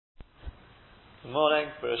Good morning,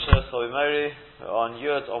 Bereshit Chovimeri. We're on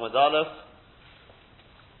Yud Omid Aleph.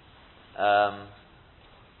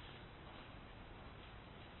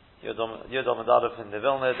 Yud Omid Aleph in the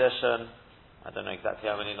Vilna edition. I don't know exactly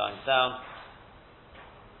how many lines down.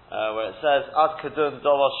 Where it says, Ad Kadun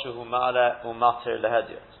Dova Shuhu Ma'ale Umatir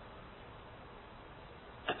Lehedyot.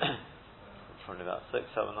 Probably about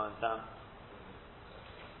 6-7 lines down.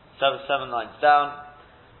 7 lines down.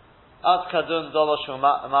 Ad Kadun Dova Shuhu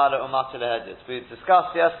Ma'ale Umatir Lehedyot. We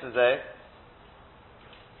discussed yesterday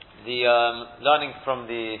the learning from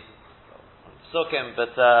the Sukkim,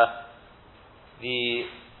 but the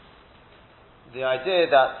idea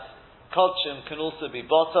that Kolchim can also be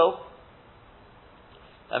bottled.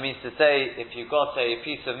 That means to say, if you got a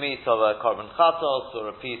piece of meat of a korban chatos or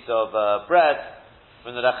a piece of bread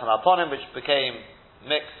from the lechem aponim, which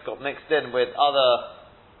got mixed in with other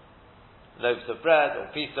loaves of bread or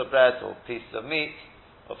piece of bread or pieces of meat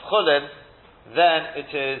of chulin, then it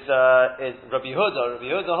is Rabbi Yehuda. Rabbi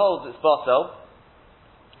Yehuda holds it's bottled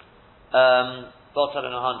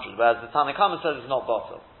in 100, whereas the Tanna Kamma says it's not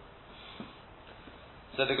bottled.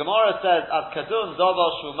 So the Gemara says, Ad kadun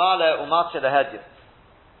davar shumale umatir lehedyot.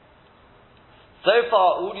 So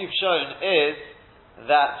far, all you've shown is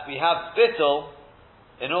that we have bittul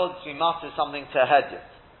in order to be master something to hedyot,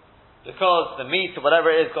 because the meat or whatever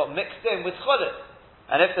it is got mixed in with chulin,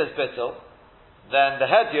 and if there's bittul, then the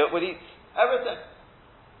hedyot will eat everything.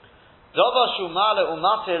 Davar shumale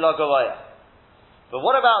umatir lagovaya. But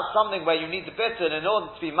what about something where you need the bittul in order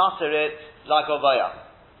to be master it lagovaya?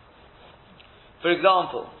 For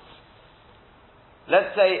example,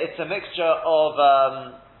 let's say it's a mixture of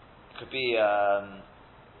could be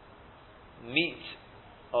meat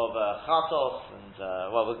of chatos and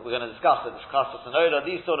we're going to discuss it, chatos and ola,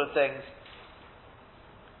 these sort of things,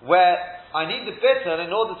 where I need the bitter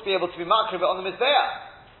in order to be able to be makriv it on the mizbeach,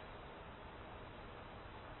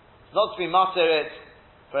 not to be matir it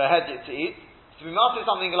for a hedyot to eat, to be matir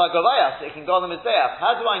something like govaya, so it can go on the mizbeach.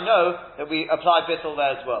 How do I know that we apply bittul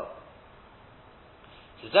there as well?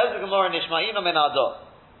 So says the Gemara Nishma'ino min Ador.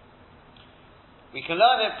 We can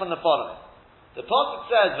learn it from the following. The pasuk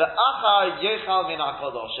says, "Ve'achar yechal min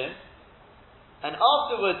hakodoshim," and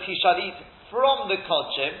afterwards he shall eat from the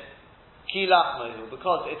kodshim, ki lachmahu,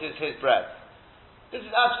 because it is his bread. This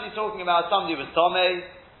is actually talking about somebody who was tomei,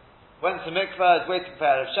 went to mikveh, is waiting for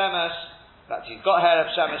Erev Shemesh. In fact, he's got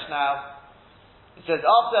Erev Shemesh now. It says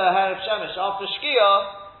after Erev Shemesh, after Shkia,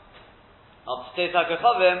 after Teisach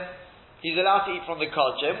Chavim, he's allowed to eat from the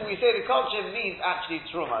kodshim. We say the kodshim means actually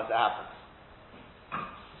truma, as it happens.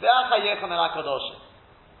 But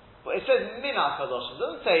it says min ha-kadoshim. It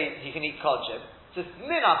doesn't say he can eat kodshim. It says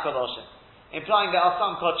min ha-kadoshim, implying there are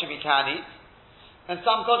some kodshim he can eat and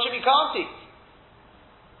some kodshim he can't eat.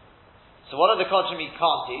 So what are the kodshim he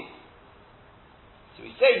can't eat? So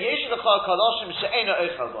we say yesh l'chol kadoshim she'ena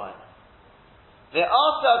ochel b'hem. There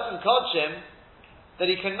are certain kodshim that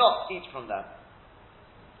he cannot eat from them.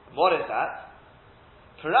 What is that?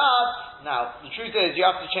 Perhaps, now the truth is you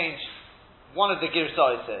have to change one of the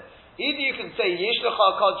girsayos here. Either you can say yesh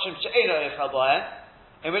l'chol kodshim she'ena ochel b'hem,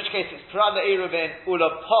 in which case it's Parad Eiruvin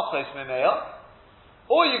ula pochos mimeo,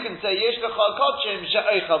 or you can say yesh l'chol kodshim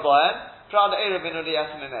she'ochel b'hem, Parad Eiruvin ula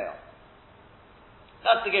yes mimeo.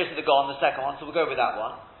 That's the girsay of the Gaon, the second one, so we'll go with that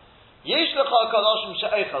one. Yesh l'chol kodshim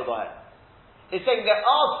she'ochel b'hem. It's saying there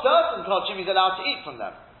are certain kodshim he's allowed to eat from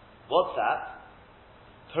them. What's that?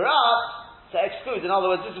 Perhaps to exclude, in other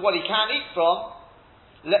words, this is what he can eat from,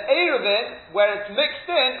 le'eruvin, where it's mixed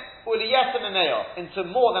in, uliyesem mimeo, into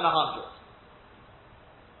more than 100.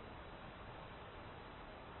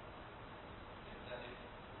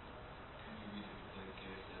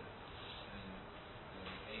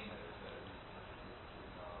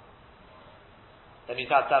 Then you'd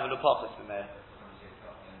have to have a lupochus mimeo.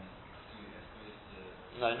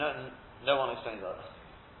 No one explains that.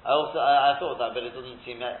 I thought that, but it doesn't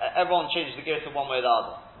seem. Everyone changes the gears one way or the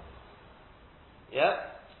other. Yeah?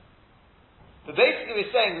 But basically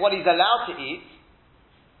we're saying what he's allowed to eat.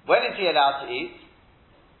 When is he allowed to eat?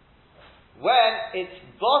 When it's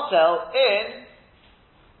bottled in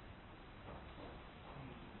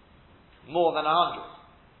more than 100.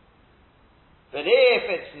 But if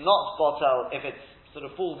it's not bottled, if it sort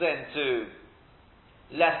of falls into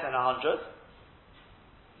less than 100,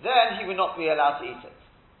 then he would not be allowed to eat it.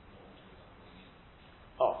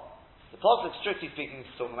 The pasuk, strictly speaking, is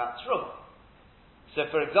talking about truma. So,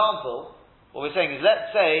 for example, what we're saying is,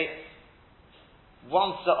 let's say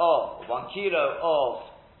 1 sa'ah, 1 kilo of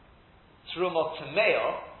truma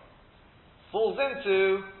tameo falls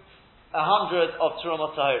into 100 of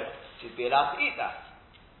truma tahira. She'd be allowed to eat that.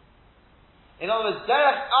 In other words,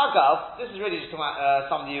 Derech Agav, this is really just talking about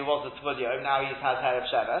somebody who was a Tvudio, now he has hair of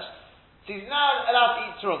Shemesh, so he's now allowed to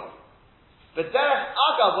eat Truma. But Derech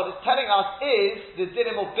Agav, what it's telling us is the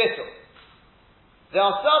dinim of Bittul. There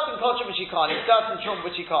are certain Kochim which he can't eat, certain Truma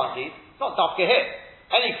which he can't eat. It's not Dafka him.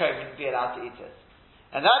 Any Kohen wouldn't be allowed to eat it.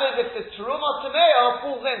 And that is if the Truma Tameo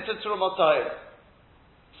falls into Truma Tahira.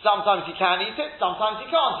 Sometimes he can eat it, sometimes he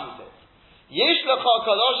can't eat it. Yesh L'chol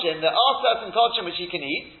Koloshim, there are certain Kochim which he can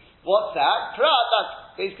eat. What's that? Prat,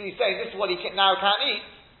 that's basically saying this is what he now can eat.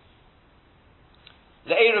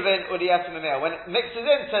 The Eruvin or the Yetimimea. When it mixes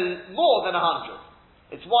into more than 100,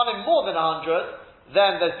 it's one in more than 100,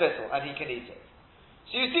 then there's bittul, and he can eat it.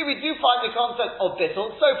 So you see, we do find the concept of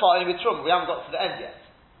bittul, so far only with Truma, we haven't got to the end yet.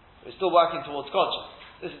 We're still working towards Kodshim.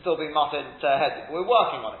 This is still being muffled heading. We're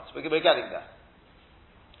working on it. We're getting there.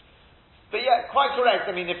 But yeah, quite correct.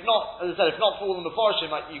 I mean, if not, as I said, if not for all the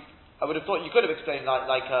Meforshim, I would have thought you could have explained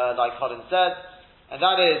like Colin said, and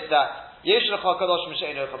that is that Yesh L'chol Kadoshim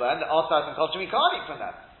She'einu Chaben, the Asas and Kodshim, we can't eat from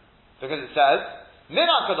them. Because it says, Min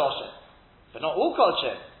HaKadoshim, but not all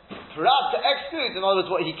Kodshim. Perhaps to exclude, in other words,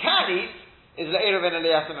 what he can eat, is Le'eruvin and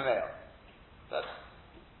Le'yasim Ameo. But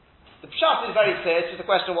the Pshat is very clear, it's just a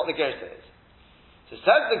question of what the Gersa is. So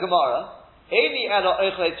says the Gemara, Eini Elo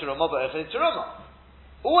Ochlei Teruma, but Ochlei Teruma.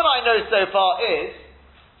 All I know so far is,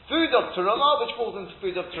 food of teruma, which falls into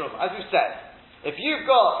food of teruma. As we've said, if you've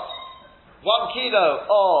got 1 kilo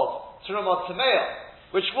of teruma tameo,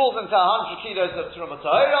 which falls into 100 kilos of teruma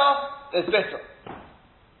tahira, there's bittul.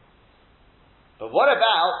 But what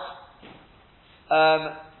about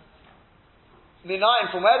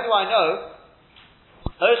minayin? From where do I know?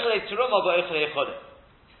 Ochlei teruma ba'ochlei chodim.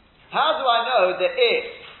 How do I know that if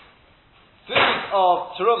food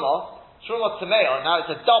of teruma tameo, now it's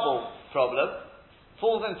a double problem,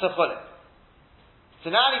 falls into chulim. So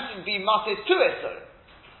now it needs to be mutted to it, so.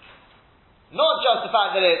 Not just the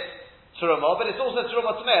fact that it's turuma, but it's also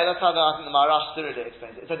turuma tameh. That's how I think the Maharash Sirili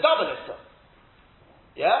explains it. It's a double issur.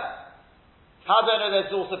 Yeah? How do I know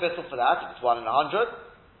there's also bittul for that, if it's 1 in 100?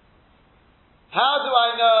 How do I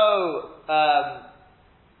know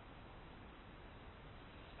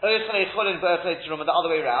Ochlei chulin b'ochlei turuma, the other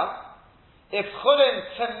way around? If chulin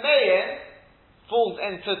tamein falls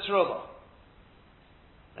into turuma.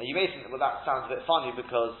 Now you may think, well, that sounds a bit funny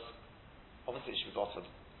because obviously it should be bottom.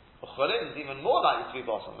 Chulin is even more likely to be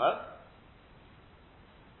bottom, no?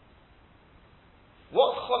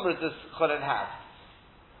 What chumrah does chulin have?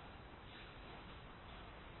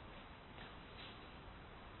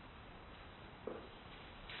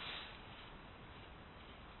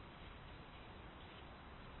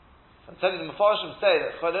 I'm telling you, the Mefarshim say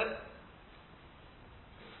that chulin,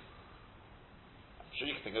 I'm sure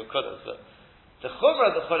you can think of chulin, but the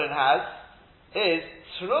chumrah that chulin has is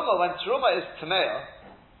teruma. When teruma is tameo,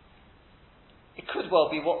 it could well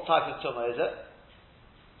be what type of tumah is it?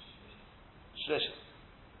 Shlish.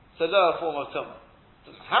 It's a lower form of tumah. It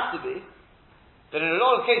doesn't have to be, but in a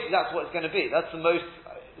lot of cases that's what it's going to be. That's the most.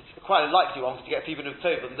 It's quite a likely one to get people who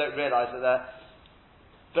tov and don't realise that they're.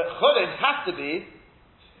 But chulin has to be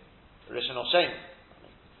rishon or shame.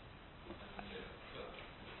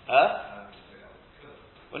 Huh?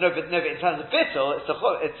 Well, no, but in terms of bittul, it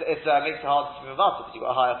makes it hard to be mavatal because you've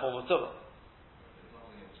got a higher form of tumah.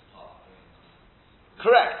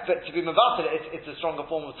 Correct, but to be mavatal, it's a stronger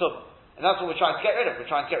form of tumah, and that's what we're trying to get rid of. We're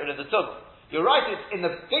trying to get rid of the tumah. You're right. It's in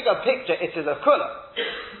the bigger picture, it is a kula,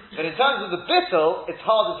 but in terms of the bittul, it's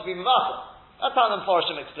harder to be mavatal. That's how the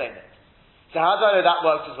Mefarshim explain it. So how do I know that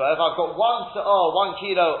works as well? If I've got 1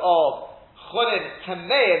 kilo of chulin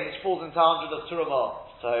tamein, which falls into 100 of turuma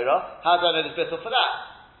tahira, how do I know there's bittul for that?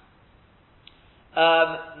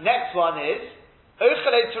 Next one is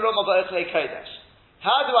ochlei teruma ba'ochlei kodesh.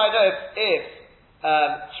 How do I know if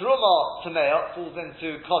teruma tameo falls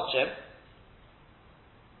into kodshim?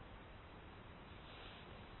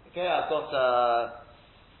 Okay, I've got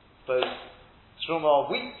both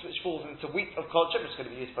teruma wheat, which falls into wheat of kodshim, which is going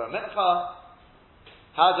to be used for a mincha.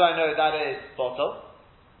 How do I know that is bottle?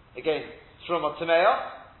 Again, teruma tameo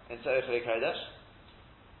into ochlei kodesh.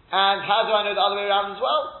 And how do I know the other way around as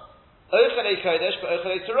well? Ochlei kodesh, but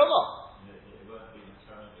ochlei teruma.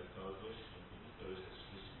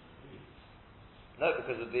 No,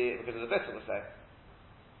 because of the bittul, we're saying.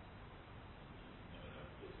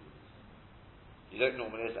 You don't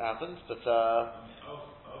normally, as it happens, but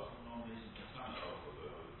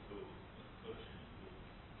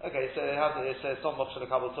okay, so it says some of the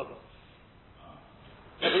kabel tubba.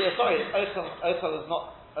 No, but yeah, sorry, ochel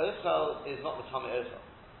is not the tummy ochel.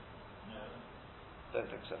 Don't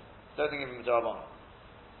think so. Don't think even Darabon.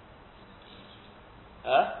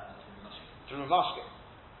 Huh? Through mashke.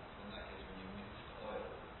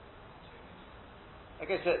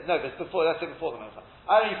 Okay, so no, that's before the Mincha.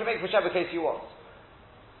 I don't know, you can make whichever case you want.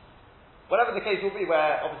 Whatever the case will be,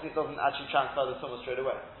 where obviously it doesn't actually transfer the Tumah straight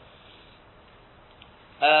away.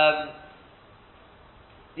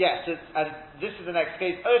 Yes, and this is the next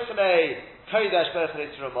case. Ochele Kodesh Ochele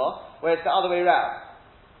Terumah, where it's the other way around.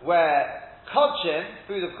 Where Kodshim,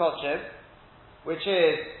 food of Kodshim, which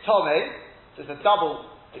is Tomei, so it's a double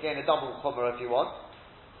Chumrah if you want,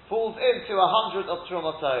 falls into 100 of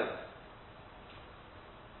Terumah Tov.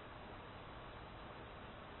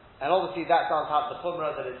 And obviously that does have the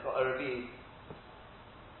Chumrah that it's got a Revi.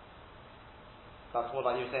 That's what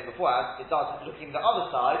like you were saying before. It does, looking the other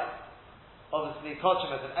side, obviously Kodshim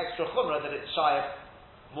has an extra Chumrah that it's shy of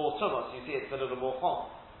more Tumah, so you see it's a little more Chum.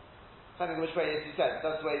 Depending on which way, as you said,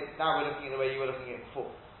 that's the way, now we're looking at the way you were looking at it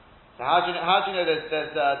before. So how do you know there's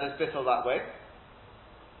bittul that way?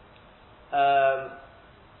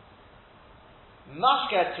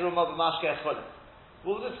 Mashke Terumah b'mashke Cholim.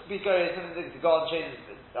 We'll just be going, the God changes,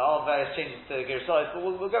 there are various changes to Gerusayis, but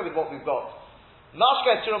we'll go with what we've got.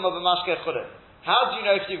 Mashke Terumah b'mashke Cholim. How do you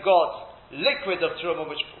know if you've got liquid of Terumah,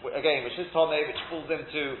 which is Tomei, which falls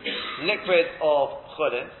into liquid of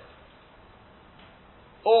Cholim,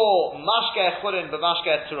 or mashke chulin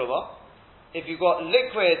b'mashke terumah, if you've got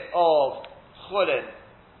liquid of chulin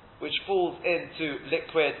which falls into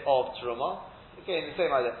liquid of terumah, again the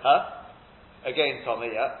same idea. Again, Tommy,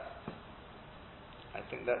 yeah. I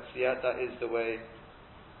think that is the way.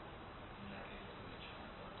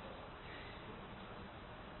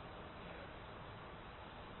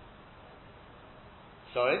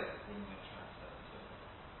 Sorry?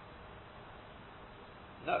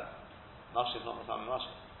 No. Mashke is not the same as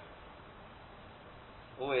mashke.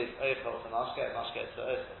 Always eichel to mashke to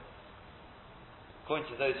eichel. According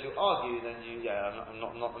to those who argue, then I'm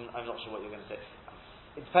not sure what you're going to say.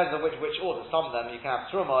 It depends on which order. Some of them you can have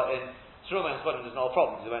truma and cholim is not a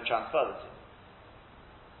problem because they won't transfer the two.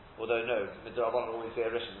 Although no, midrabanan always say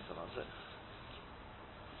a rishon and so on. So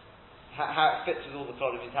how it fits with all the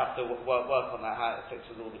cholim, you'd have to work on that. How it fits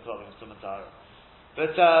with all the cholim to matara.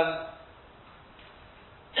 But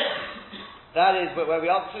that is where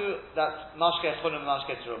we are to. That's mashke chulim and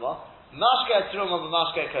mashke terumah. Mashke terumah and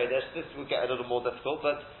mashke kodesh. This will get a little more difficult,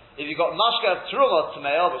 but if you've got mashke terumah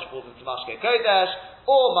tameo, which falls into mashke kodesh,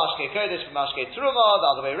 or mashke kodesh for mashke terumah, the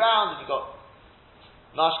other way around. If you've got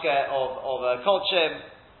mashke of kolchim,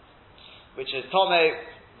 which is tome,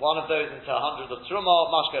 one of those into 100 of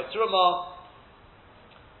terumah, mashke of terumah,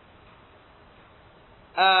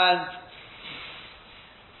 and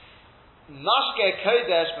mashke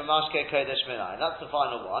kodesh for mashke kodesh minai. That's the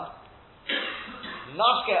final one.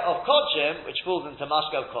 Mashke of kodshim, which falls into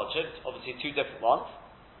mashke of kodshim, obviously two different ones.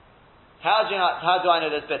 How do I know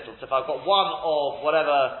there's bittul? So if I've got one of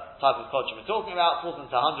whatever type of kodshim we're talking about, falls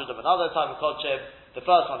into 100 of another type of kodshim, the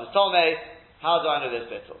first one is tomei, how do I know there's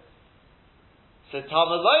bittul? So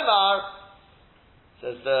Talmud Lomar,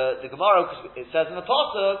 says the Gemara, it says in the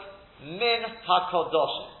Pasuk, min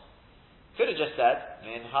ha-kodoshim. Could have just said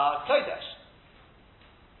min ha-kodesh.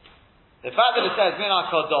 The fact that it says min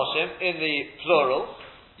ha-kodoshim in the plural,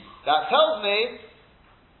 that tells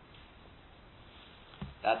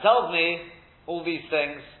me all these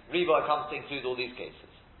things. Reba comes to include all these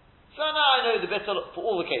cases. So now I know the bittul for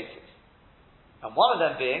all the cases, and one of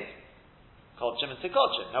them being kolchim and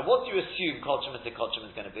tikolchim. Now, what do you assume kolchim and tikolchim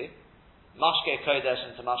is going to be? Mashke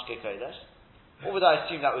kodesh into mashke kodesh. What would I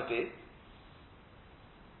assume that would be?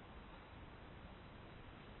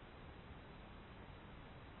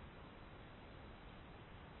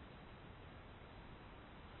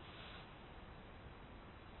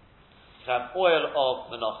 To have oil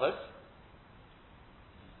of menachos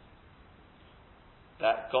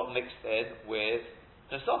that got mixed in with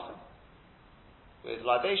nesofim, with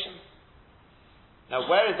libations. Now,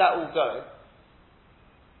 where is that all going?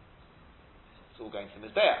 It's all going to the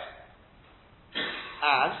Mizbeach.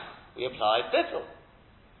 And we applied bittul.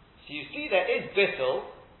 So you see there is bittul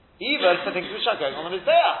even for things which are going on the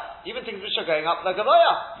Mizbeach, even things which are going up the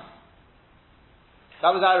Gavoya.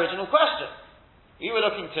 That was our original question. We were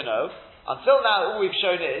looking to know. Until now, all we've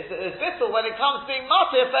shown is that there's bittul when it comes to being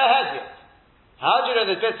matir for hedyot. How do you know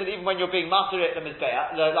there's bittul even when you're being matir at the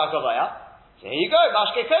Mizbeach, the Gavoya? So here you go,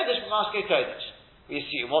 mashke kodesh, mashke kodesh. We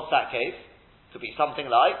assume, what's that case? Could be something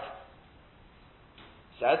like,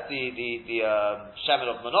 said, the shemen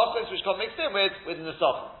of menachos which got mixed in with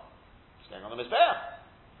nesofim. It's going on the Mizbeach.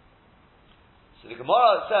 So the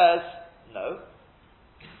Gemara says, no.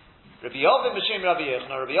 Rabbi Yovin b'shem Rabbi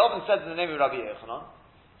Yochanan. Rabbi Yovin said in the name of Rabbi Yochanan,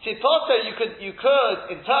 Tipoto, you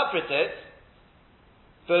could interpret it,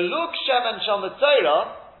 Veluk shemen shal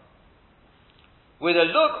metzora, with a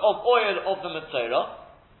look of oil of the Metzora,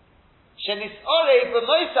 shenis'ore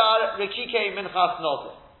b'moisar rekike minchas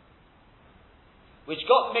nozer, which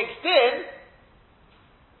got mixed in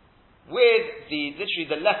with literally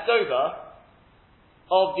the leftover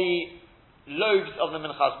of the loaves of the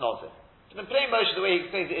minchas nozer. So in plain Moshe, the way he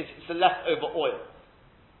explains it is it's the leftover oil.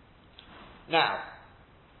 Now,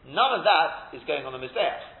 none of that is going on the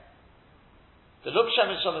Mizbeach. The look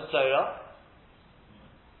shemesh on the Torah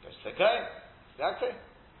goes to the Kohen. Exactly.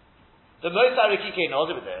 The most arikike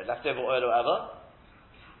nozer with the leftover oil or whatever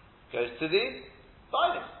goes to the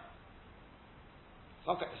binding.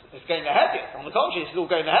 It's going to Hedyot. On the contrary, it's all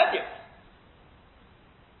going to Hedyot.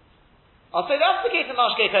 I'll say that's the case of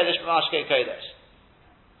Mashkei Kodesh, but Mashkei Kodesh.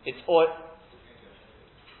 It's oil.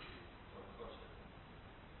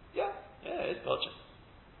 Yeah, it's Kodesh.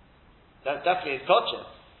 That definitely is Kodesh.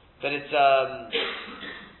 But it's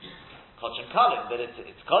Kodesh Kalim, but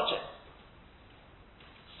it's Kodesh.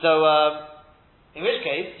 So, in which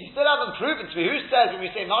case, you still haven't proven to me who says when we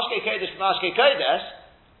say Mashkei Kodesh, Mashkei Kodesh,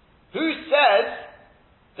 who says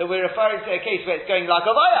that we're referring to a case where it's going like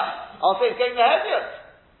Avaya? I'll say it's going to Hedyot.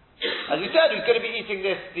 As we said, who's going to be eating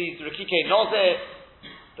these Rikike Noze,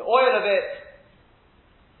 the oil of it?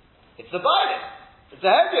 It's the binding. It's the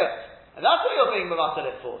Hedyot. And that's what you're being Mavatal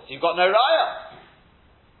it for. So you've got no Raya.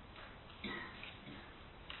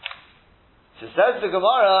 So says the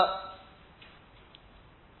Gemara,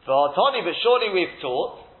 V'atoni, but surely we've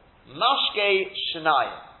taught Mashkei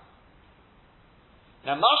Shenayim.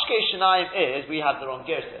 Now Mashkei Shenayim is, we have the wrong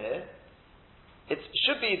Gersa here. It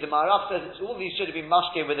should be, the Maharaf says, all these should have been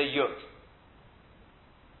Mashkei with a Yud.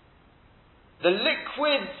 The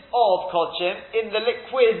liquids of Kodshim in the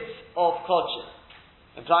liquids of Kodshim.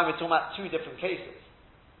 Implying we're talking about two different cases.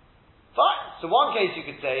 Fine. So one case you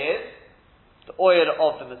could say is the oil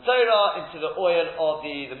of the Metzora into the oil of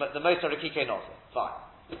the Moser Rikike Nozer. Fine.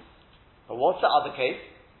 But what's the other case?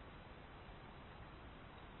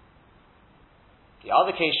 The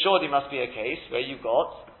other case surely must be a case where you've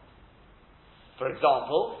got, for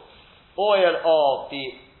example, oil of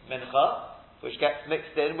the mincha, which gets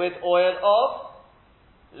mixed in with which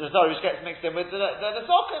gets mixed in with the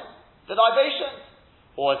nesokim, the libation.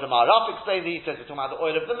 Or as the Maharaf explains, he says we're talking about the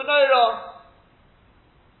oil of the menorah.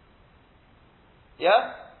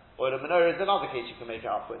 Yeah? Oil of menorah is another case you can make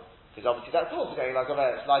it up with. Because obviously that's also going like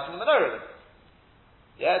it's lighting the menorah with it.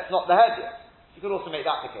 Yeah, it's not the head yet. You could also make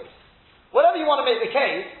that the case. Whatever you want to make the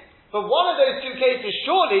case, but one of those two cases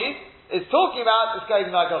surely is talking about it's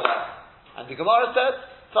going like and the Gemara says,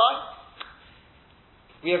 fine.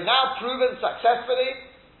 We have now proven successfully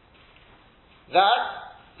that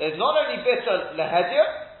there's not only bittul lehediyah,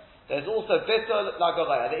 there's also bittul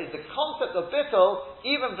lagoraya. There is the concept of bittul,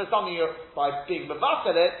 even for something by being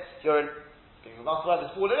mevatel it, being mevatel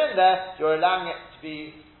that's fallen in there, you're allowing it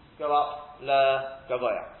to go up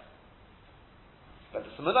lagoraya. Whether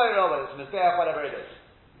it's a menorah, whether it's a mizbeach, whatever it is.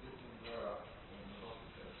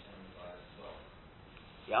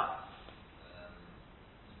 Yeah.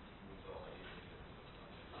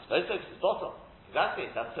 I suppose it's bottle. Exactly.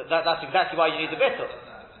 That's exactly why you need the bittul.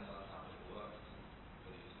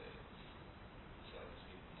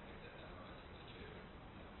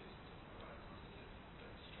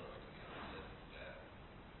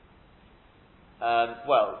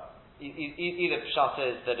 Either pshat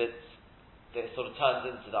is that it sort of turns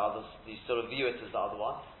into the others, you sort of view it as the other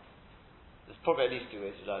one. There's probably at least two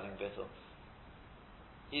ways of learning bittul.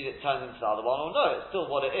 Either it turns into the other one, or no, it's still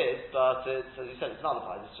what it is, but it's, as you said, it's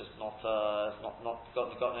nullified. It's just not got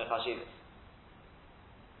no chashivas.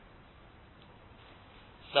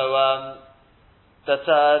 So that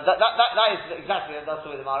is exactly that's the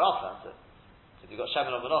way the Maharaf learns it. So if you've got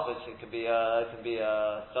Shemin or Menachos, it can be a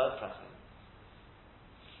third precedent.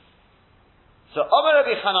 So Omer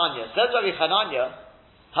Rabbi Chananya says Rabbi Chananya,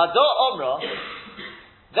 Hado Omra,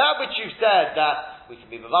 that which you've said that we can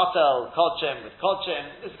be Mavatel, Kodshim with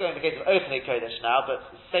Kodshim, this is going in the case of Othnei Kodesh now, but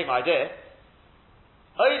it's the same idea.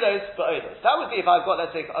 Oilos for Oilos. That would be if I've got,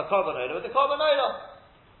 let's say, a Korban Oilah with a Korban Oilah.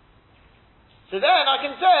 So then I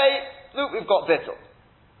can say, look, we've got Bittul.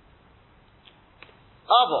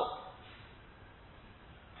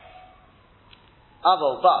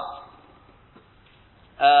 Avol, but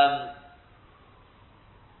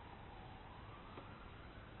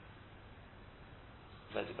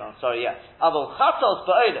where's it gone? Sorry, yes. Avol chatos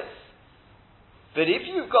ba'olos. But if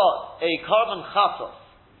you've got a korban chatos,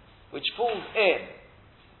 which falls in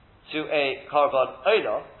to a korban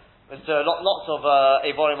olah, and so lots of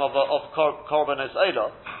a volume of korbanos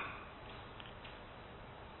olah,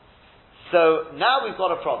 so now we've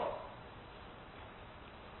got a problem.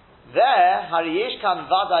 There, hariyesh kan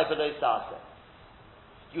vaday below sase.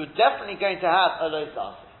 you're definitely going to have a low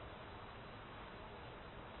sase.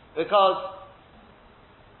 Because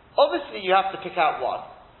obviously you have to pick out one.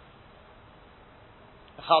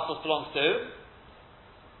 The chatos belongs to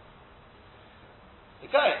the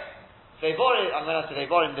kohen. I'm going to say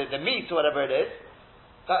the meat or whatever it is,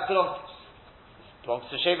 that belongs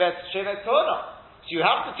to Shevet Kohana. So you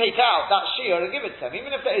have to take out that shear and give it to them.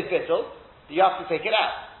 Even if there is bittul, you have to take it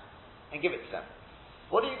out and give it to them.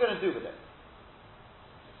 What are you going to do with it?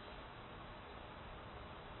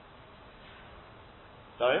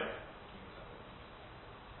 Sorry?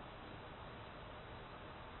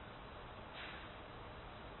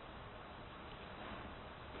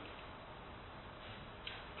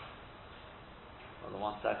 Hold on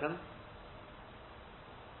 1 second.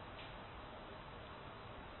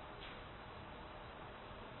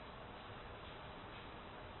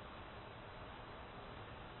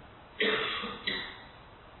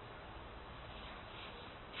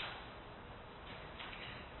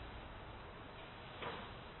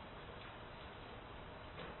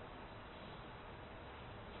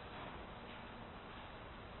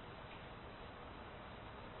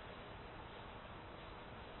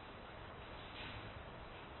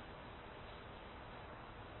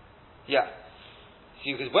 Yeah.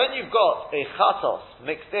 See, because when you've got a chatos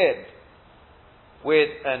mixed in with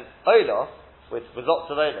an olah, with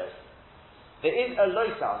lots of olahs, there is a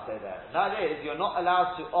loisal there. That is, you're not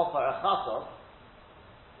allowed to offer a chatos,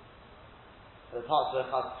 the parts of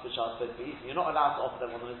the chatos which are supposed to be eaten, you're not allowed to offer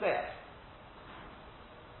them on the mizbeach.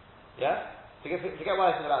 Yeah? Forget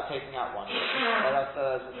what I said about taking out one. That's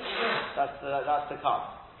to come.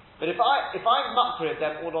 But if I'm makriv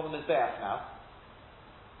them all on the mizbeach now,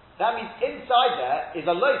 that means inside there is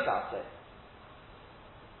a lois outfit.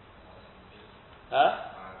 Huh?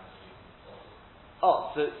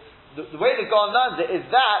 Oh, so the way the Gaon learns it is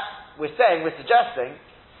that we're suggesting,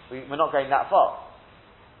 we're not going that far.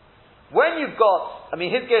 When you've got,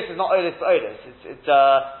 his guess is not olis but olis.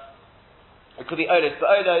 It could be olis but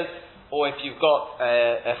olis, or if you've got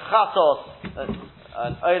a chatos,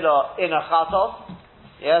 an olah in a chatos,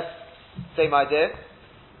 yes, same idea.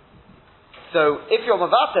 So if you're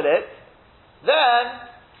mavatel it, then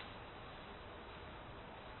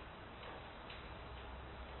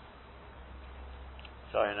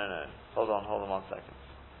sorry, no. Hold on 1 second.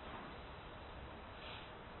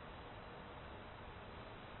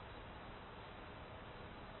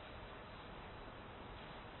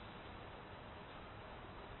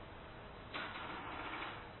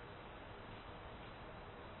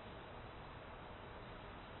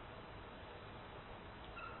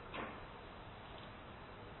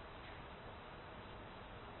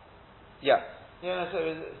 So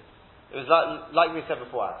it was like we said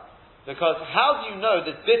before. Because how do you know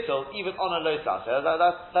there's bittul even on a low sase?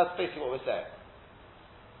 That's basically what we're saying.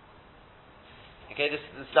 Okay, this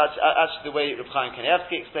is actually the way Reb Chaim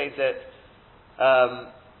Kanievsky explains it.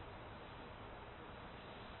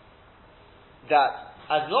 That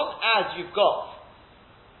as long as you've got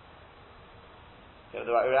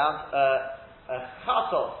the right way around a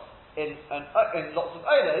chatos in lots of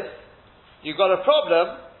owners, you've got a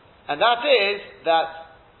problem, and that is that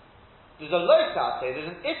there's a low sase,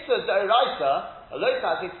 there's an issa d'oraisa, a low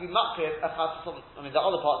sase to be makriv a chatos, the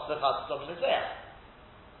other parts of the chatos of the mizbeach.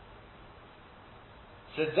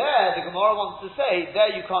 So there, the Gemara wants to say,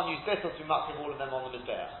 there you can't use bittul to be makriv all of them on the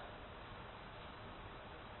mizbeach.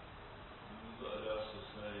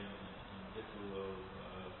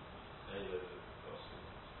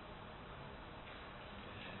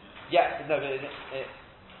 Yes, no, but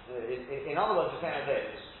in other words, we're saying like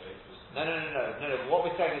this. No. What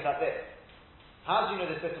we're saying is like this. How do you know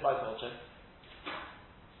this bittul by torture?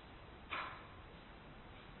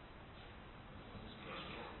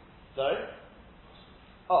 Sorry?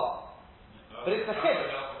 Oh. But it's a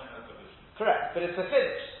chiddush. Correct, but it's a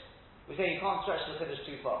chiddush. We're saying you can't stretch the chiddush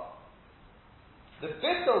too far. The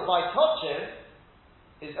bittul by torture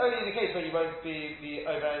is only in the case where you won't be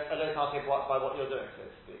over a low target by what you're doing, so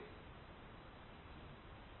to speak.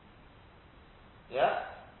 Yeah?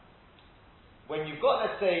 When you've got,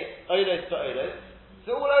 let's say, olos to olos,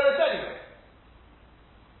 they're all olos anyway.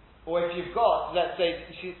 Or if you've got, let's say,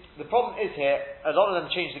 the problem is here, a lot of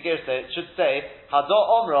them change the gears there, it should say, Hadar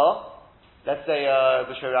Omra, let's say,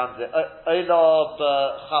 which way around it, Ola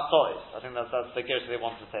b'chatois. I think that's the gears they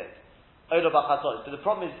want to take. Ola b'chatois. But the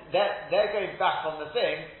problem is, they're going back on the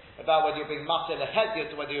thing about whether you're being master a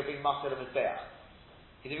hedyot or whether you're being master a mizbeach.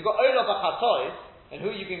 Because if you've got Ola b'chatois, then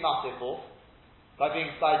who are you being master for? By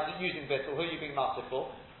using bittul, who are you being master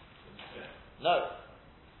for? No.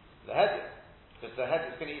 The hedyot. Because the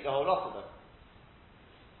hedyot is going to eat the whole lot of them.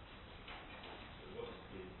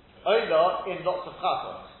 Oila in lots of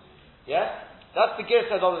chatos. Yeah? That's the gift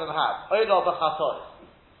that all of them have. Oila b'chatos.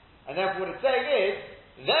 And therefore what it's saying is,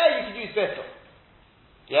 there you can use bittul.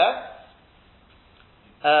 Yeah?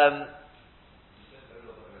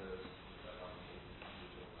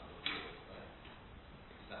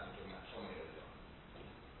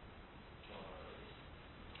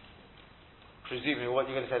 Presumably what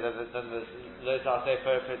you're going to say, then the Lois are say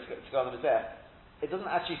for it to go on the Mizeh. It doesn't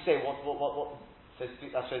actually say what so to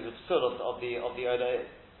speak, I suppose the psul of the Ola is.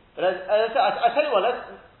 But I tell you what,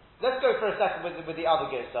 let's go for a second with the other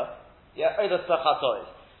Girsa. Yeah, Ola Tzachatois.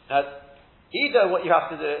 Now, either what you have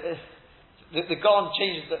to do is the Gon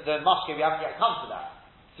changes the mashke, we haven't yet come to that.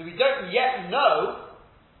 So we don't yet know,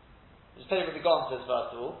 just tell you what the Gon says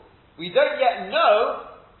first of all, we don't yet know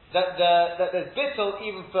that there's bittul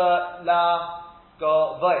even for La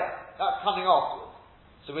Govaya. That's coming afterwards.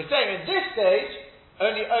 So we're saying in this stage,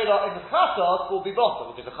 only Ola in the Chatos will be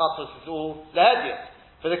bottom, because the Chatos is all Lehediot,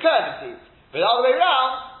 for the Kohen seeds. But the other way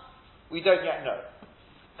around, we don't yet know.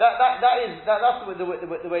 That's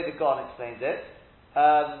the way the Gon explains it.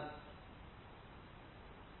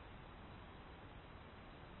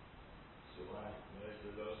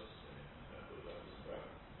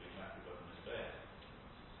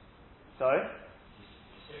 Sorry?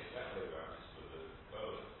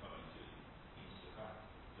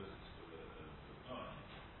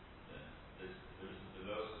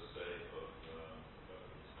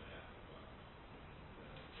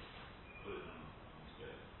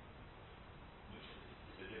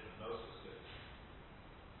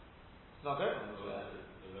 It's not good.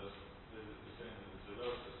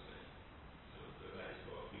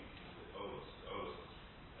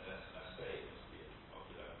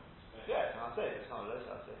 Yeah, I'll say it's not a list,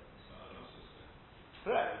 I'll say.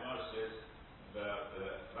 Correct.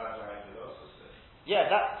 Yeah,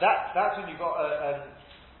 that's when you got a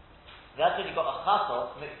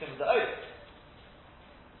chatos mixed in with the oil.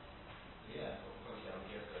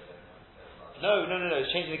 No.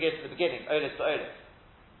 It's changing the gears at the beginning. Olis for olis.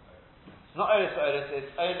 It's not olis for olis.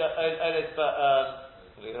 It's olis for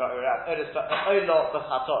olis for ola for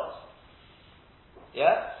chatos.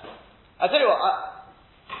 Yeah. I tell you what.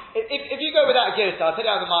 If you go without a gears, I'll tell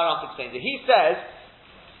you how the Maharan explains it. He says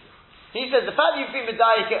the fact that you've been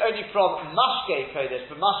medayik it only from mashke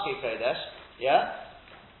kodesh, yeah.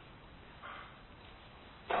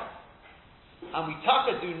 And we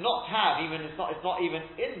taka do not have it's not even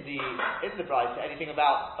in the Brisa anything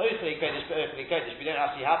about Ochli Kodesh for Ochli Kodesh. We don't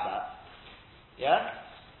actually have that. Yeah?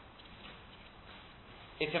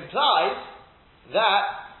 It implies that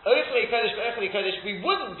Ochli Kodesh for Ochli Kodesh we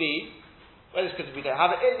wouldn't be, whether it's because we don't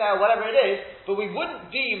have it in there, whatever it is, but we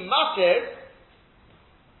wouldn't be matir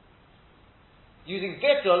using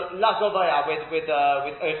bittul lagovaya with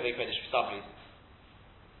Ochli Kodesh for some reason.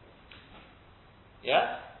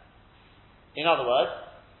 Yeah? In other words,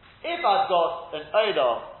 if I've got an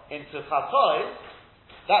olah into chatois,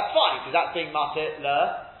 that's fine, because that's being matir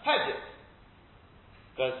le-hedjit.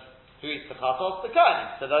 Because who eats the chatos? The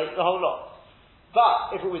kohanim, so they eat the whole lot.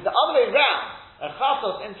 But if it was the other way round, a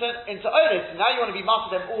chatos into olah, so now you want to be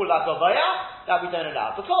matir them all lagovaya, that we don't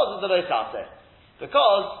allow. Because of the lo taseh.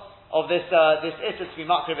 Because of this issue to be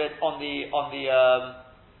matir it on the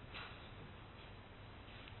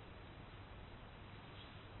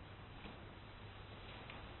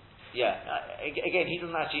yeah. Again, he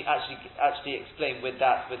doesn't actually explain with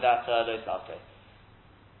that lo taseh.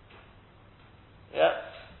 Yeah.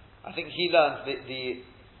 I think he learns the.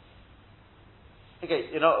 Okay,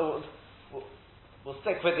 we'll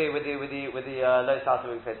stick with the lo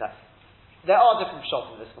taseh. There are different shots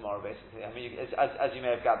in this Gemara, basically. I mean, as you may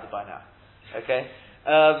have gathered by now. Okay.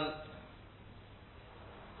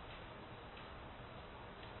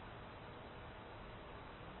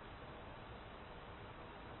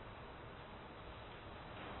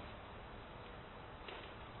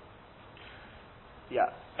 Yeah.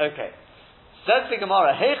 Okay. Says the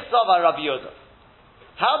Gemara, Heichzava Rabbi Yehuda.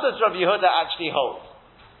 How does Rabbi Yehuda actually hold?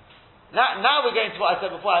 Now we're going to what I said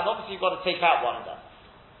before, and obviously you've got to take out one of them.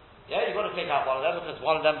 Yeah, you've got to take out one of them because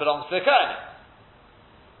one of them belongs to the Kohen.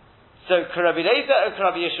 So, Rabbi Eliezer or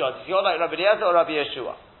Rabbi Yeshua? If you're like Rabbi Eliezer or Rabbi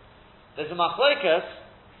Yeshua, there's a machlokes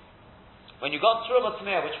when you've got Truma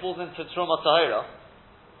Tamir, which falls into Truma Tahira,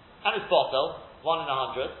 and it's bottle, 1 in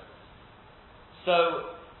 100. So,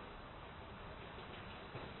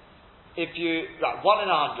 if you, 1 in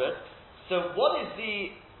 100, so what is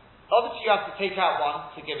obviously you have to take out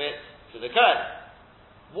one to give it to the Kohen.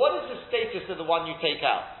 What is the status of the one you take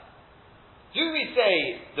out? Do we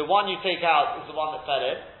say the one you take out is the one that fell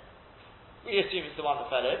in? We assume it's the one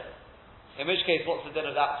that fell in. In which case, what's the din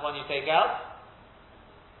of that one you take out?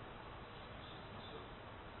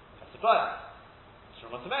 burn it.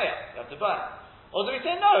 Truma Tameya, you have to burn it. Or do we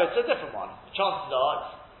say, no, it's a different one? Chances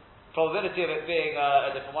are, probability of it being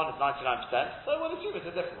a different one is 99%, so we'll assume it's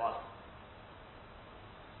a different one.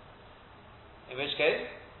 In which case,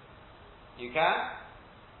 you can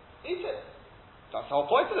eat it. That's the whole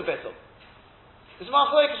point of the bittul. This is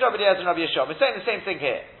Machlokes Rabbi Eliezer and Rabbi Yeshua. We're saying the same thing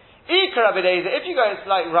here. Ikar Rabbi Eliezer, if you go it's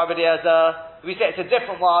like Rabbi Eliezer, we say it's a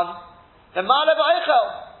different one, then Ma'alev Eichel.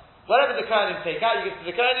 Whatever the Kohanim take out, you give to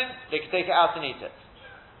the Kohanim, they can take it out and eat it.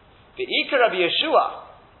 The Ikar Rabbi Yeshua,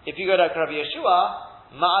 if you go to Rabbi Yeshua,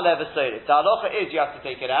 Ma'alev Esoid. The halacha is you have to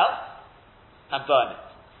take it out and burn it.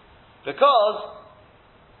 Because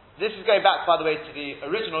this is going back, by the way, to the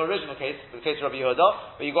original case, the case of Rabbi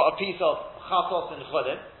Yehuda, where you got a piece of chatos and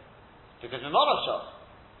chulin, because Mimonoshah.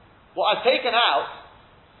 What I've taken out,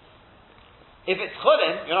 if it's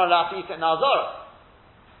chulin, you're not allowed to eat it in Azara.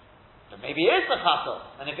 But maybe it is the chatos,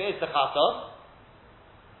 and if it is the chatos,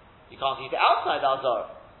 you can't eat it outside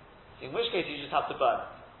Azara. In which case you just have to burn it.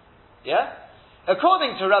 Yeah?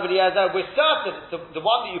 According to Rabbi Eliezer, we're certain the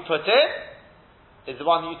one that you put in is the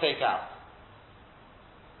one that you take out.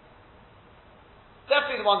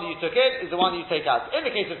 Definitely the one that you took in is the one that you take out. In the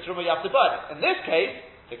case of Truma, you have to burn it. In this case,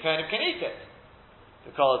 the Kohanim can eat it.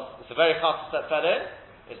 Because it's a very chatos that fell in,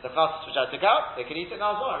 it's the chatos which I took out, they can eat it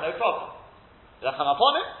now, no problem. Lechem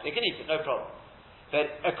upon it, they can eat it, no problem. But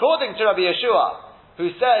according to Rabbi Yeshua, who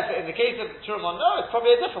says that in the case of Truma, no, it's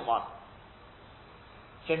probably a different one.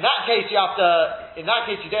 So in that case you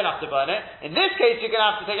don't have to burn it. In this case you're going to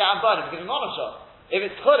have to take it out and burn it because it's monoshah. If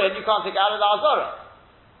it's chulin, you can't take it out of the azara.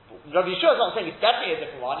 Rabbi Yeshua is not saying it's definitely a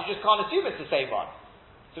different one, you just can't assume it's the same one.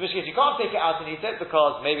 So in which case you can't take it out and eat it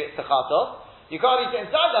because maybe it's the chatos. You can't eat it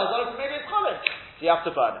inside the azara because maybe it's chulin. So you have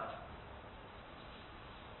to burn it.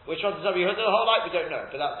 Which one does Rabbi Yehuda the whole life? We don't know.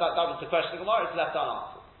 But that was the question of Gemara, it's left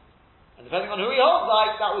unanswered. And depending on who he holds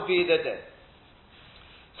like, that would be the din.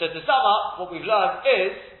 So to sum up, what we've learned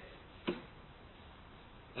is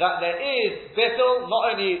that there is bittul,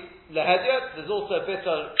 not only lehediot, there's also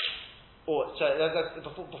bittul,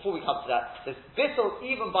 before we come to that, there's bittul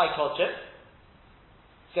even by kodshim.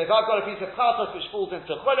 So if I've got a piece of chatos which falls into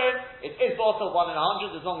chulin, it is bottle 1 in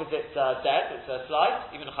 100 as long as it's dead, it's a slice,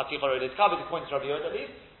 even a chaticha or it is covered, according to Rabbi Yehuda at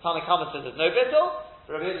least. Tanakama says there's no bittul,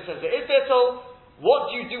 Rabbi Yehuda says there is bittul.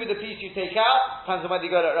 What do you do with the piece you take out? Depends on whether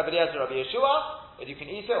you go to Rabbi Eliezer or Rabbi Yeshua, whether you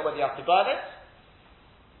can eat it or whether you have to burn it.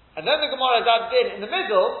 And then the Gemara adds in the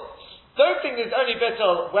middle, don't think there's only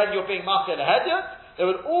bittul when you're being matel lehediot. There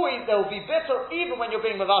will be bittul even when you're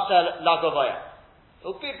being matel lagovaya.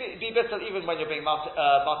 There will be bittul even when you're being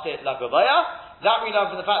matel lagovaya. That we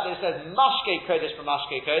learn from the fact that it says mashke kodesh for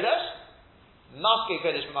mashke kodesh. Mashke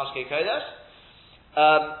kodesh for mashke kodesh.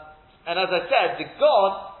 And as I said, the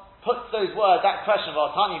God puts those words, that question of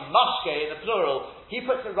Altani mashke in the plural, he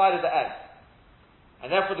puts it right at the end.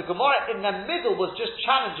 And therefore the Gemara in the middle was just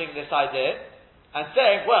challenging this idea and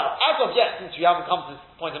saying, well, as of yet, since we haven't come to this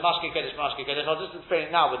point of mashke kodesh, I'll just explain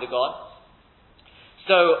it now with the God.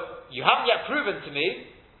 So, you haven't yet proven to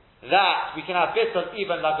me that we can have bittul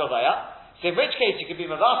even lagovaya. So in which case you could be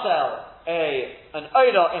mavatel an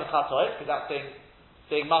oila in chatois, because that's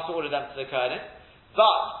being master all of them to the Kohanim.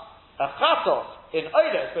 But a chatos in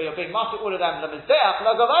oilos, where you're being master all of them, the mizbeach,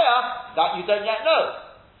 lagovaya, that you don't yet know.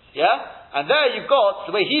 Yeah? And there you've got,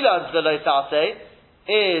 the way he learns the lo taseh,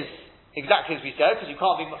 is exactly as we said, because you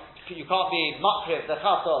can't be makriv, the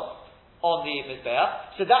chatos, on the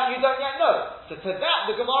mizbeach, so that you don't yet know. So to that,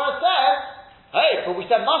 the Gemara says, hey, but we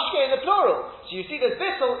said mashke in the plural. So you see there's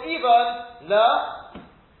bittul even the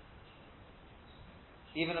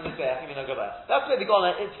mizbeach, even the gaveh. That's where the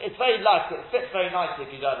Gemara, it's very light, it fits very nicely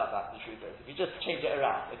if you learn like that, the truth is. If you just change it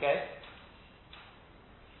around, okay?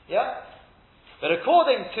 Yeah? But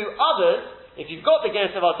according to others, if you've got the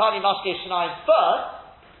Geras of Altani Mashke Shnayim first,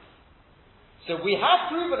 so we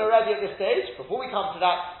have proven already at this stage, before we come to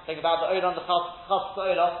that thing about the Olah and the Chas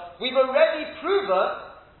Olah, we've already proven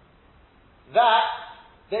that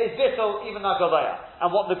there is bittul even na gavaya.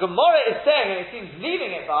 And what the Gemara is saying, and it seems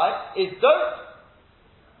leaving it by, is don't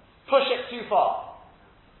push it too far.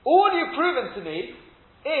 All you've proven to me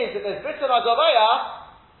is that there's bittul na gavaya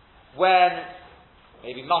when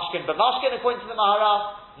maybe mashkin but mashkin according to the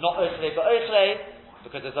Maharal, not ochle but ochle,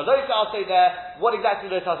 because there's a lo taseh there. What exactly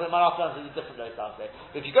lo taseh? The Maharal learns is a different lo taseh.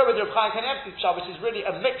 But if you go with the Reb Chaim Kanievsky pshat, which is really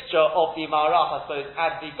a mixture of the Maharal, I suppose,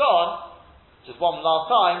 and the Gon, just one last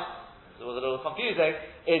time, it was a little confusing,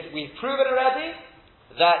 is we've proven already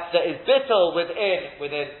that there is bittul within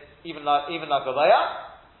even like Gavaya,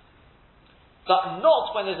 but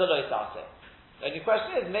not when there's a lo taseh. The only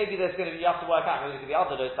question is, maybe there's going to be, you have to work out, maybe there's going to be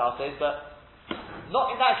other lo tasehs, but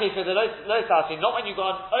Not in that case with the low salty, not when you've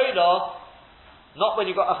got an olah, not when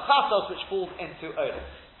you've got a chatos which falls into olah.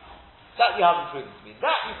 That you haven't proven to me.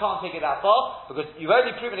 That you can't take it that far, because you've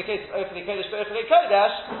only proven a case of Ophele Kodesh for Ophele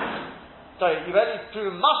Kodesh. Sorry, you've only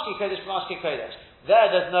proven Mashke Kodesh for Mashke Kodesh.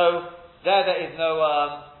 There is no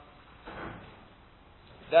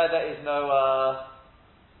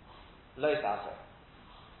low salty.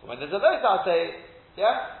 When there's a low salty,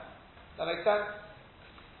 yeah? That makes sense?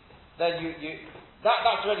 Then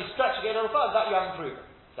that's already stretching it a little further, that you haven't proven.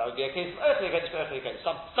 That would be a case of Ophele Kodesh for Ophele Kodesh.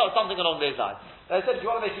 Something along those lines. They said if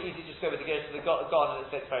you want to make it easy, just go with the gears to the garden and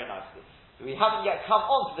it fits very nicely. We haven't yet come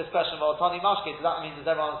on to this question of Otani Mashke, so that means does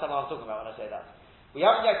everyone understand what I'm talking about when I say that? We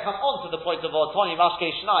haven't yet come on to the point of Otani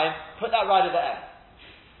Mashke Shnayim, put that right at the end.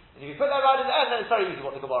 And if you put that right at the end, then it's very easy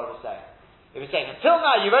what the Gemara was saying. It was saying, until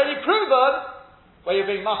now you've only proven where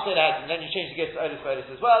you're being mastered ahead, and then you change the gears to Olis for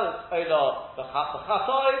Olis as well, it's Olah the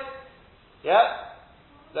Chatoi, yeah?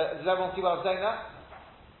 Does everyone see what I'm saying there?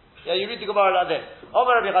 Yeah, you read the Gemara like this.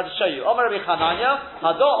 Omar Rabbi Chad to show you. Omar Rabbi Chananya,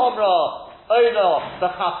 Hado Omra Ola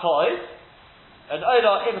B'Chatoi, and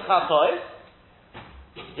Ola in Chatoi.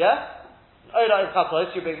 Yeah? Ola in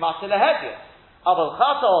Chatoi, so you're being master ahead here. Aval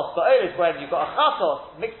Chatos, the Ola is when you've got a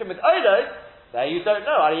Chatos mixed in with Ola, there you don't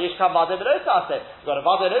know. You've got a Vada Velosase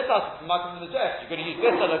from Malcolm in the Jeff. You're going to use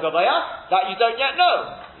this on the Gabaya, that you don't yet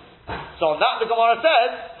know. So on that the Gemara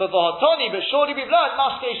says, but V'Hatoni, but surely we've learned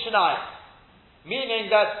Mashke Shanai. Meaning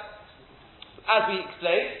that, as we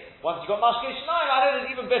explained, once you've got Mashke Shanayim, I know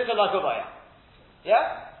there's even better like Ovaya.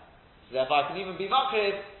 Yeah? So therefore I can even be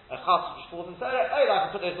Makriv, a Chas which falls into it, I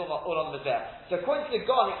can put those all on the Mizrah. So according to the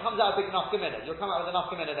God, it comes out a big enough minute. You'll come out with enough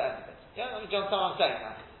minute at the end of it. Yeah? Let me jump what I'm saying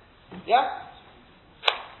now. Yeah?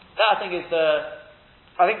 That I think is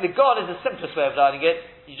I think the God is the simplest way of learning it.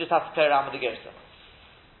 You just have to play around with the Gersa.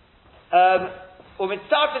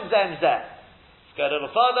 Umitzarfin Zem Zeh. Let's go a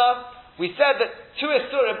little further. We said that two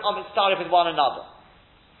Isurim are mitzaref with one another.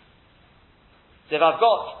 So if I've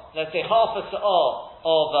got, let's say, half a sa'ah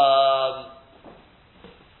of,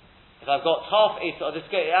 if I've got half a sa'ah,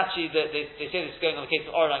 actually, they say this is going on the case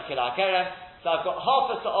of Orlan Kila Kerem, so I've got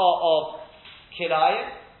half a sa'ah of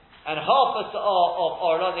Kilayim, and half a sa'ah of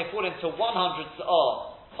Orlan, they fall into 100 sa'ah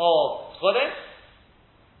of Chulim.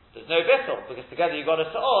 There's no bittul, because together you've got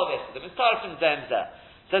a sa'ah of this, the mitzaref in Zem Zeh.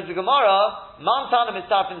 Says the Gemara, Man Tana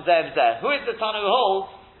Mitzaref in Zeh Zeh. Who is the Tana who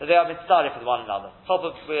holds that they are Mitzaref with one another? Top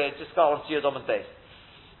of, just go on to your Dom and base.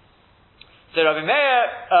 So Rabbi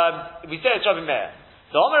Meir, we say it's Rabbi Meir.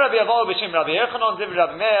 So Omer Rabbi Avol B'Shem Rabbi Yechanan Ziv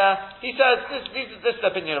Rabbi Meir, he says, this is the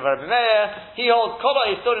opinion of Rabbi Meir, he holds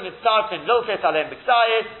Kola Yisurim Mitzaref in Lofet Alem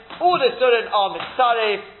B'Ksayis, all the Yisurim are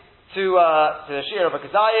Mitzaref to the Shir of a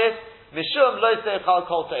Kazayis, Mishum Lo Seichal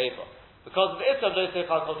Kol Ta'eva. Because of the Issa of Lo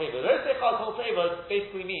Seichal Kol Ta'eva. Lo Seichal Kol Ta'eva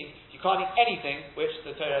basically means you can't eat anything which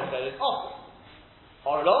the Torah said is awful.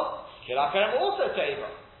 Orlo, Kila Kerem also Ta'eva.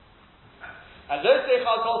 And Lo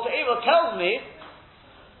Seichal Kol Ta'eva tells me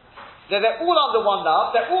that they're all under one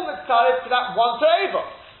love, they're all mitzaref to that one Ta'eva.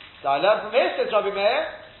 So I learned from here, says Rabbi Meir,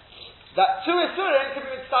 that two Isurim can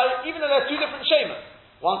be mitzaref even though they're two different shemas.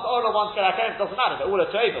 One's Orlo, one's Kila Kerem, doesn't matter, they're all a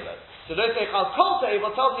Ta'eva though. So don't say Chal Kol Ta'eva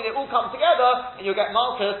tells me they all come together and you'll get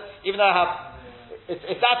Malchus, even though I have,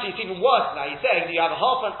 it's actually, it's even worse now. He's saying that you have a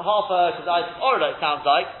half a Kazayis of Orla, it sounds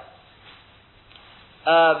like.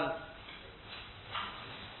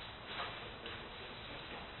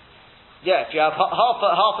 Yeah, if you have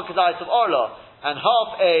half a Kazayis of Orla and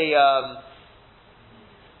half a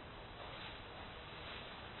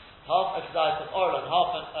Kazayis of Orla and half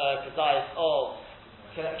a Kazayis of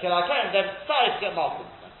Kilaken, then started to get Malchus.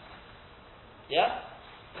 Yeah?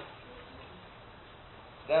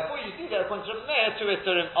 Therefore, you see that according to Meir, two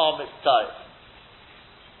Isurim are mitzaref.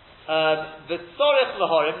 The Tzorech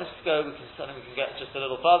Lahorim, let's go, we can get just a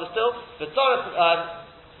little further still. The Tzorech,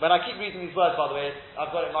 when I keep reading these words, by the way,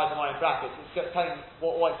 I've got it right in brackets, it's telling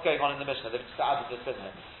what's going on in the Mishnah, they've just added this in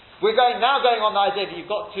there. We're now going on the idea that you've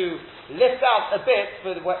got to lift out a bit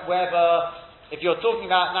for wherever, if you're talking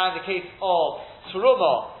about now in the case of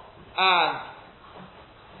Terumah and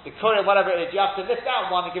the Kurim, whatever it is, you have to lift out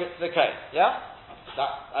one and give it to the Kohen. Yeah?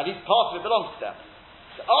 That, at least part of it belongs to them.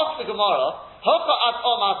 So ask the Gemara, Hocha at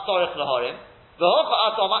Omar Tzorech Lahorim, the Hocha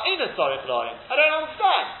at Omar Ina Tzorech Lahorim. I don't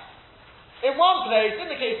understand. In one place, in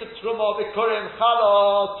the case of Trumah, Bikurim,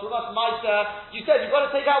 Chalot, Trumah Maisa, you said you've got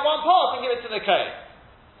to take out one part and give it to the Kohen.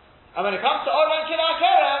 And when it comes to Orlan Kila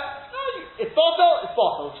Kerem, no, it's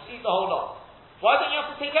bottle, just eat the whole lot. Why don't you have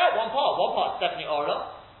to take out one part? One part's definitely Orlan.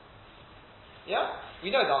 Yeah? We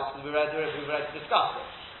know the answer, we've already discussed it.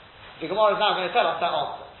 The Gemara is now going to tell us that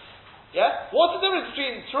answer. Yeah? What's the difference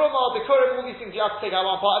between Truma, Bikurim, all these things you have to take out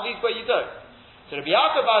one part, and these where you don't? So Rabbi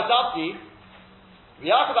Yaakov Azabdi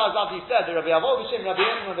said that Rabbi Avoh B'Shem Rabbi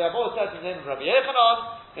Yechanan, Rabbi Avoh said to him, Rabbi Yechanan,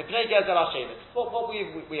 Mipnei Gezer HaShevet. What we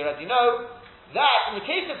already know, that in the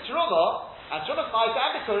case of Terumah, and Terumah Ma'isa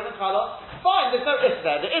and Bikurim and Challah, fine, there's no Issa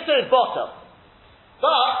there. The Issa is bottom.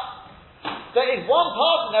 But there is one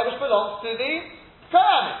part in there which belongs to the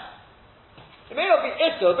Kohanim. It may not be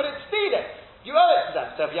Issa, but it's feeding. You owe it to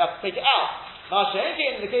them, so you have to take it out.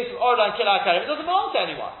 Ma'ashenki, in the case of Orla and Kilai Karim, it doesn't belong to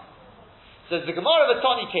anyone. So the Gemara of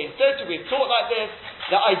Atani came, so we've taught like this,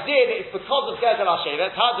 the idea that it's because of Gezer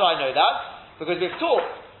HaShevet. How do I know that? Because we've taught,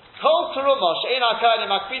 Kol Terumah She'ein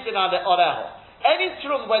HaKohanim Makpitin Oreho. Any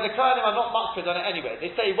Terumah where the Kohanim are not makpid on it anyway.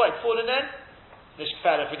 They say, what, it's fallen in?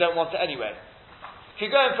 Nishkfer, if we don't want it anyway. If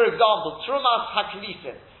you go in, for example, Terumah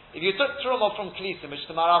HaKlisim. If you took Terumah from Klisim, which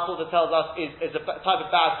the Maral tells us is a type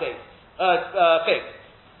of bad fig,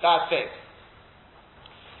 bad fig.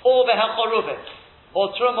 Or the Hecharuvim, or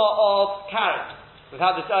Terumah of carrot. We've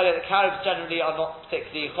had this earlier, that carrots generally are not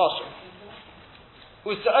particularly choshev.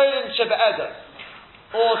 Usa'olim Sheba Edom,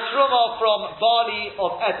 or Terumah from barley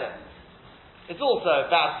of Edom. It's also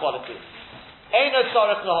bad quality. Eino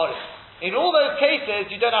Tzarech Lahorim. In all those cases,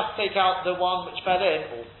 you don't have to take out the one which fell in,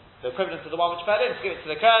 or the equivalent to the one which fell in, to give it to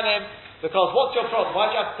the Kohanim, because what's your problem? Why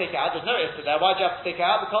do you have to take it out? There's no issue there. Why do you have to take it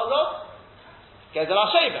out? Because of Gezer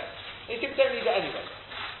HaShevet. You simply don't need it anyway.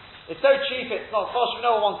 It's so cheap, it's not kosher,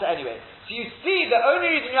 no one wants it anyway. So you see, the only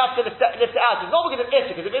reason you have to lift it out is not because of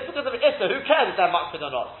Issa, because if it's because of Issa, who cares if they're makpid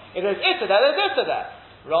or not? If there's Issa there, there's Issa there.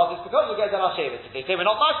 Rather, it's because of Gezer HaShevet. If they say we're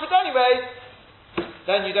not makpid anyway,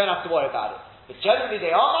 then you don't have to worry about it. But generally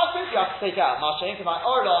they are makpid, you have to take it out. Ma'ashein K'may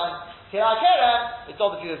Orlan, Kilai Kerem, it's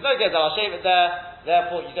obviously there's no Gezer HaShevet there,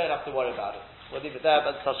 therefore you don't have to worry about it. We'll leave it there,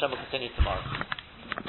 but Hashem will continue tomorrow.